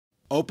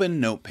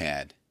Open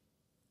Notepad.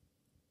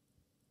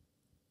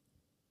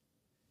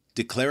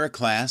 Declare a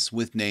class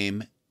with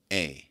name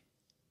A.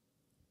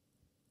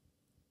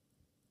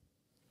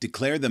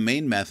 Declare the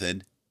main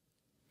method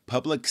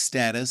public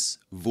status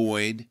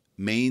void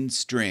main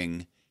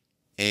string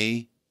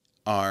args.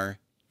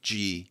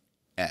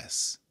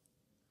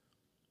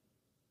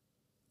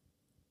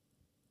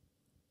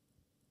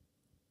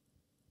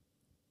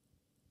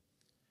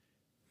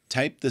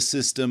 Type the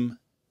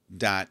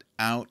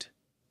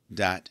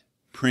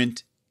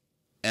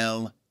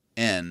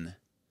System.out.println,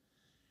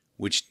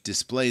 which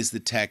displays the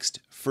text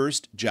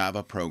First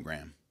Java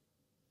Program.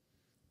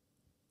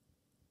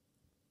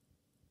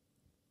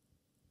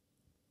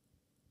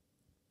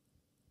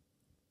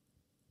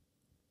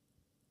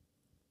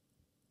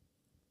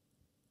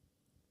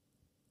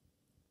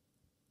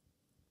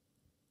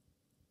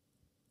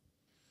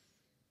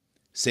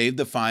 Save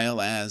the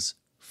file as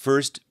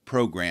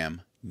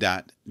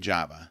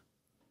firstprogram.java.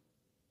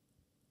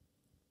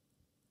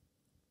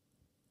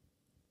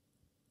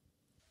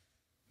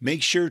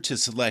 Make sure to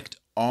select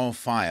all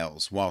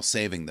files while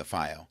saving the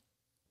file.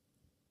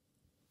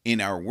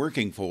 In our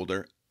working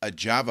folder, a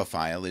Java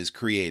file is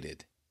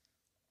created.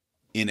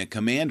 In a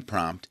command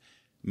prompt,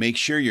 make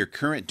sure your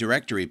current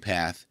directory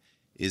path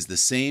is the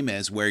same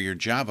as where your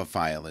Java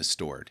file is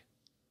stored.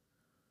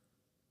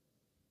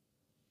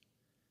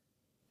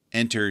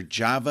 Enter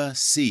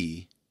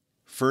javac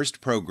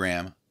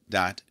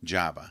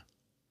firstprogram.java.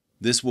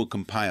 This will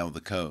compile the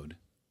code.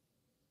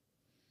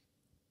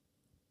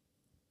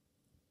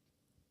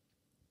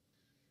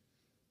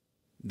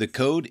 The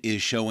code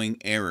is showing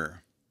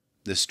error.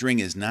 The string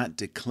is not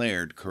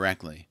declared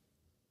correctly.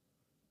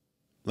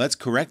 Let's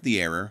correct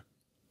the error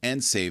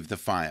and save the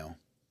file.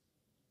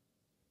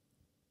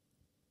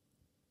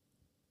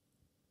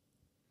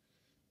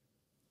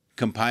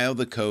 Compile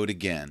the code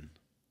again.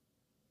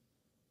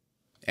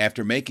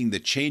 After making the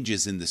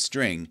changes in the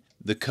string,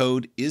 the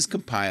code is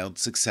compiled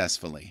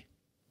successfully.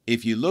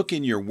 If you look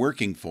in your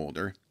working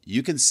folder,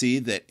 you can see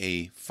that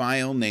a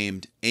file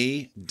named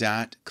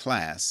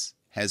a.class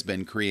has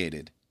been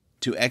created.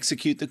 To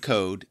execute the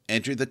code,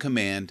 enter the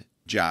command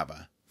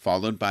java,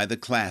 followed by the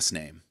class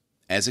name.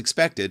 As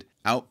expected,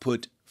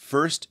 output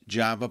First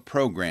Java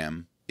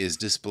Program is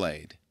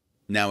displayed.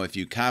 Now if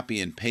you copy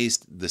and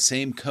paste the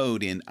same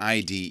code in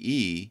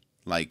IDE,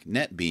 like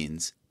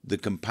NetBeans, the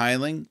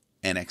compiling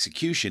and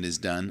execution is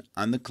done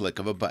on the click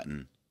of a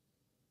button.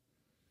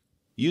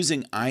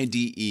 Using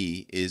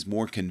IDE is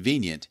more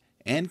convenient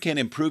and can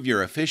improve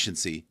your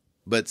efficiency,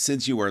 but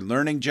since you are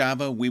learning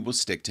Java, we will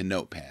stick to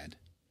Notepad.